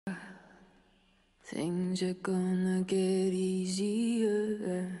Things are gonna get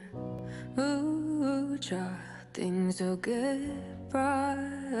easier. Ooh, child, things will get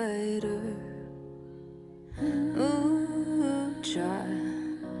brighter. Ooh,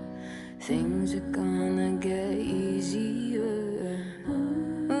 child, things are gonna get easier.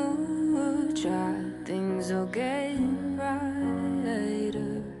 Ooh, child, things will get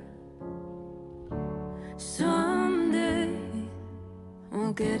brighter. Someday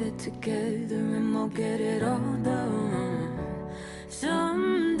we'll get it together and we'll get it all done.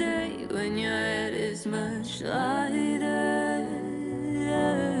 Someday when your head is much lighter.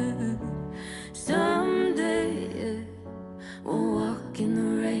 Someday we'll walk in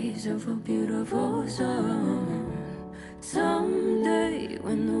the rays of a beautiful sun. Someday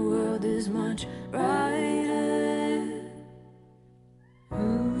when the world is much brighter.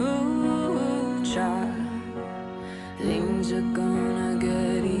 Ooh, child, things are gonna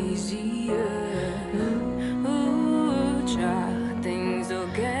get easier. Ooh, child, things will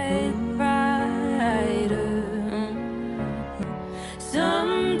get brighter.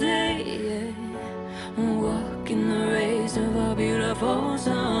 Someday, yeah, we'll walk in the rays of a beautiful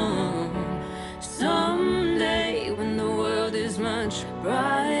sun. Someday, when the world is much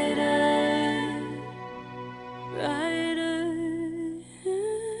brighter, brighter.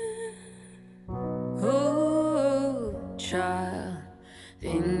 Oh, child,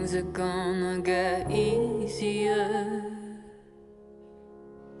 things are gonna get easier.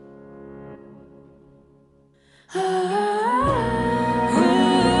 Oh,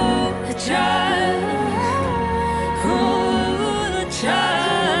 child, oh,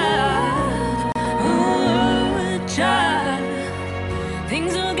 child, oh, child,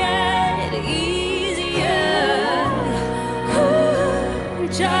 things will get easier. Oh,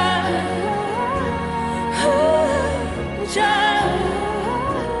 child, oh, child,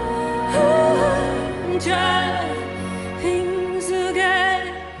 oh, child.